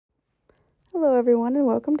Hello everyone and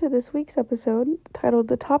welcome to this week's episode titled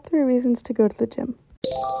The Top 3 Reasons to Go to the Gym.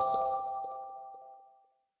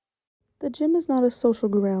 The gym is not a social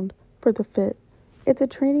ground for the fit. It's a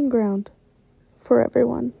training ground for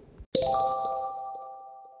everyone.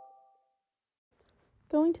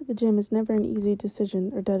 Going to the gym is never an easy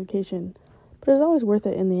decision or dedication, but it's always worth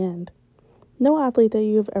it in the end. No athlete that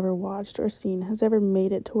you have ever watched or seen has ever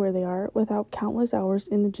made it to where they are without countless hours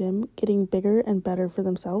in the gym getting bigger and better for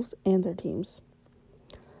themselves and their teams.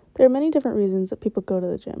 There are many different reasons that people go to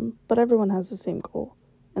the gym, but everyone has the same goal,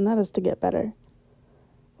 and that is to get better.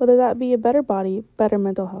 Whether that be a better body, better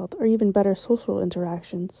mental health, or even better social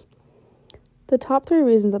interactions. The top 3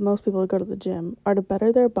 reasons that most people go to the gym are to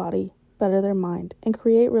better their body, better their mind, and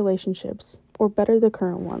create relationships, or better the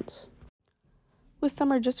current ones. With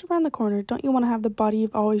summer just around the corner, don't you want to have the body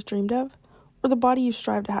you've always dreamed of? Or the body you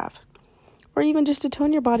strive to have? Or even just to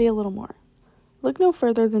tone your body a little more? Look no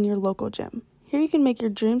further than your local gym. Here you can make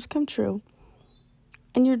your dreams come true,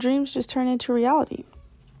 and your dreams just turn into reality.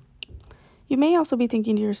 You may also be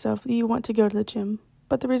thinking to yourself that you want to go to the gym,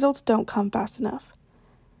 but the results don't come fast enough.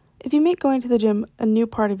 If you make going to the gym a new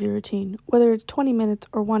part of your routine, whether it's 20 minutes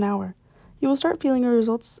or 1 hour, you will start feeling your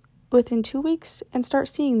results within 2 weeks and start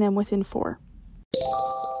seeing them within 4.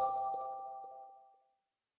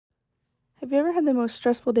 Have you ever had the most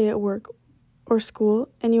stressful day at work or school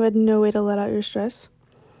and you had no way to let out your stress?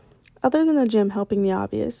 Other than the gym helping the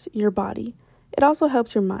obvious, your body, it also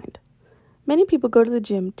helps your mind. Many people go to the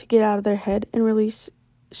gym to get out of their head and release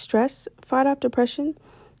stress, fight off depression,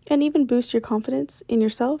 and even boost your confidence in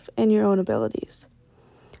yourself and your own abilities.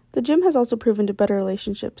 The gym has also proven to better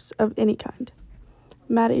relationships of any kind.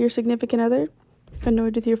 Mad at your significant other?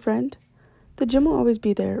 Annoyed with your friend? The gym will always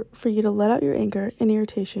be there for you to let out your anger and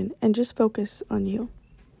irritation and just focus on you.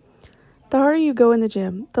 The harder you go in the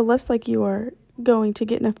gym, the less likely you are going to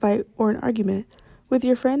get in a fight or an argument with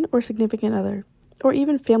your friend or significant other, or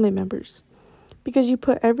even family members, because you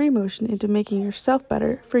put every emotion into making yourself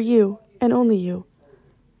better for you and only you,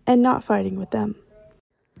 and not fighting with them.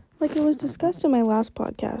 Like it was discussed in my last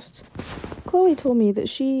podcast, Chloe told me that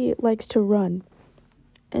she likes to run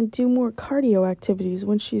and do more cardio activities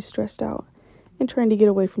when she's stressed out and trying to get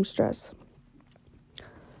away from stress.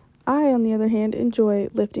 I, on the other hand, enjoy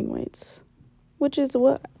lifting weights, which is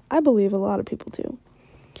what I believe a lot of people do.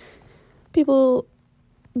 People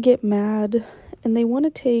get mad and they want to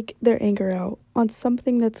take their anger out on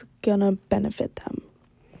something that's gonna benefit them.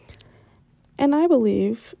 And I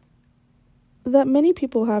believe that many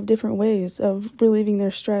people have different ways of relieving their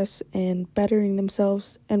stress and bettering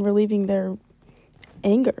themselves and relieving their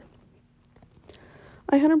anger.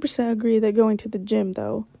 I 100% agree that going to the gym,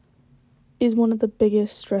 though, is one of the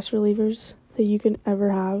biggest stress relievers that you can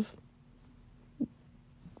ever have.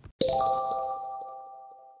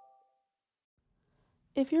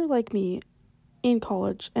 If you're like me, in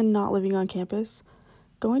college and not living on campus,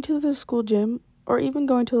 going to the school gym, or even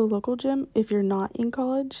going to the local gym if you're not in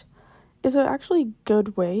college, is an actually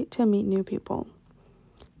good way to meet new people.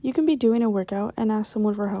 You can be doing a workout and ask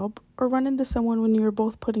someone for help, or run into someone when you are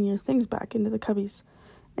both putting your things back into the cubbies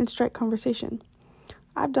and strike conversation.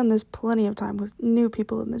 I've done this plenty of times with new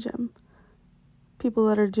people in the gym. People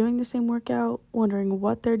that are doing the same workout, wondering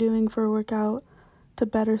what they're doing for a workout to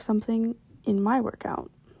better something in my workout.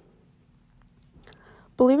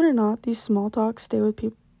 Believe it or not, these small talks stay with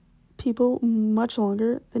people much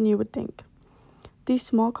longer than you would think. These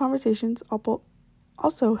small conversations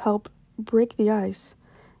also help break the ice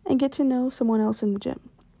and get to know someone else in the gym.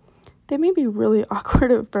 They may be really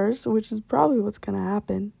awkward at first, which is probably what's going to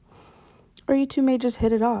happen. Or you two may just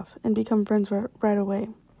hit it off and become friends right away.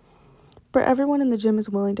 But everyone in the gym is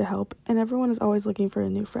willing to help, and everyone is always looking for a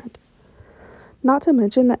new friend. Not to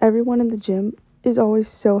mention that everyone in the gym is always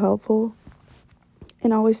so helpful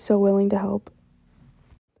and always so willing to help.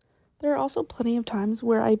 There are also plenty of times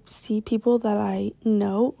where I see people that I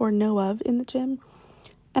know or know of in the gym,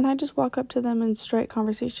 and I just walk up to them and strike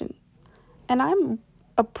conversation. And I'm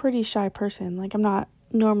a pretty shy person. Like, I'm not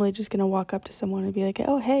normally just going to walk up to someone and be like,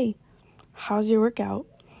 oh, hey, how's your workout?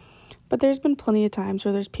 But there's been plenty of times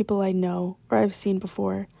where there's people I know or I've seen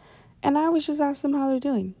before, and I always just ask them how they're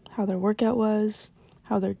doing, how their workout was,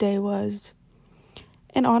 how their day was.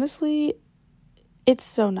 And honestly, it's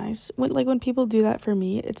so nice. When people do that for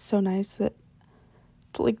me, it's so nice that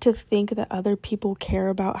to think that other people care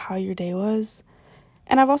about how your day was.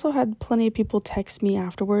 And I've also had plenty of people text me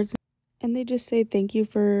afterwards, and they just say thank you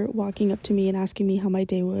for walking up to me and asking me how my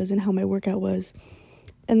day was and how my workout was,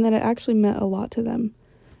 and that it actually meant a lot to them.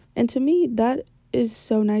 And to me, that is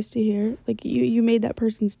so nice to hear. Like, you made that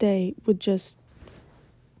person's day with just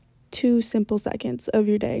 2 simple seconds of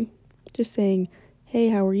your day. Just saying, hey,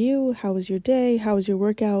 how are you? How was your day? How was your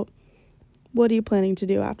workout? What are you planning to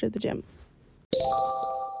do after the gym?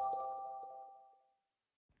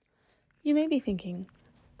 You may be thinking,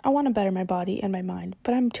 I want to better my body and my mind,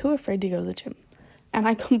 but I'm too afraid to go to the gym. And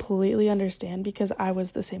I completely understand because I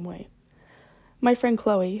was the same way. My friend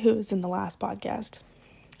Chloe, who was in the last podcast,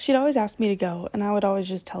 she'd always ask me to go, and I would always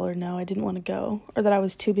just tell her no, I didn't want to go, or that I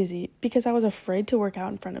was too busy because I was afraid to work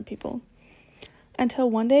out in front of people. Until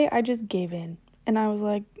one day I just gave in, and I was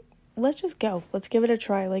like, let's just go. Let's give it a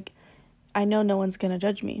try. Like, I know no one's going to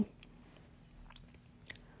judge me.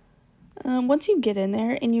 Once you get in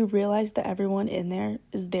there and you realize that everyone in there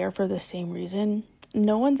is there for the same reason,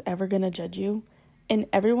 no one's ever going to judge you, and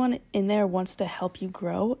everyone in there wants to help you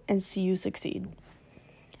grow and see you succeed.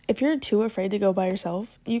 If you're too afraid to go by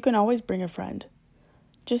yourself, you can always bring a friend.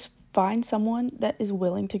 Just find someone that is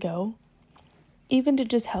willing to go, even to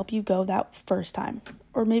just help you go that first time,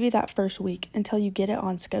 or maybe that first week until you get it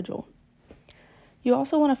on schedule. You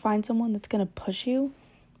also want to find someone that's going to push you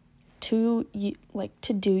to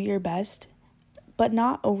do your best, but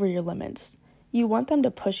not over your limits. You want them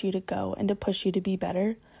to push you to go and to push you to be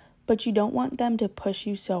better, but you don't want them to push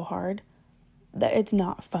you so hard that it's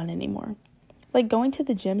not fun anymore. Like, going to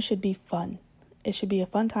the gym should be fun. It should be a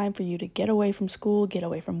fun time for you to get away from school, get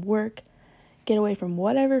away from work, get away from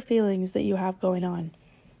whatever feelings that you have going on,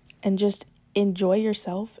 and just enjoy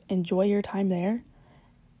yourself, enjoy your time there,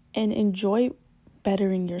 and enjoy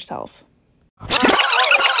bettering yourself.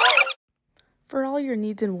 For all your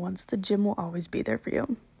needs and wants, the gym will always be there for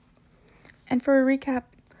you. And for a recap,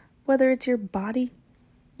 whether it's your body,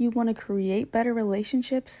 you want to create better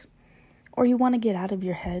relationships, or you want to get out of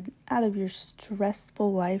your head, out of your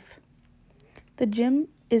stressful life, the gym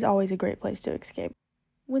is always a great place to escape.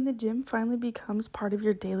 When the gym finally becomes part of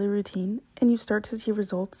your daily routine and you start to see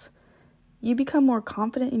results, you become more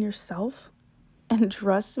confident in yourself. And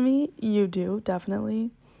trust me, you do,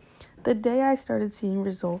 definitely. The day I started seeing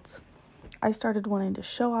results, I started wanting to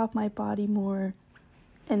show off my body more,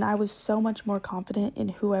 and I was so much more confident in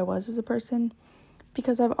who I was as a person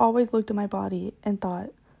because I've always looked at my body and thought,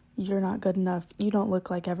 you're not good enough, you don't look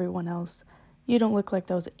like everyone else, you don't look like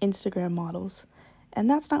those Instagram models. And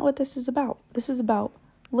that's not what this is about. This is about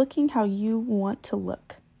looking how you want to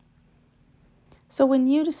look. So when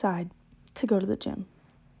you decide to go to the gym,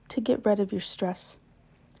 to get rid of your stress,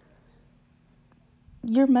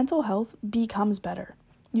 your mental health becomes better.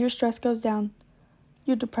 Your stress goes down,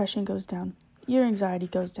 your depression goes down, your anxiety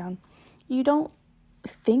goes down. You don't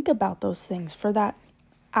think about those things for that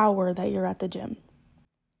hour that you're at the gym.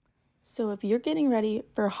 So if you're getting ready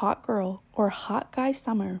for hot girl or hot guy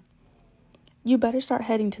summer, you better start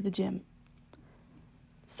heading to the gym.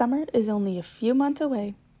 Summer is only a few months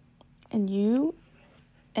away, and you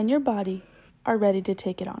and your body are ready to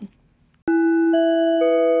take it on.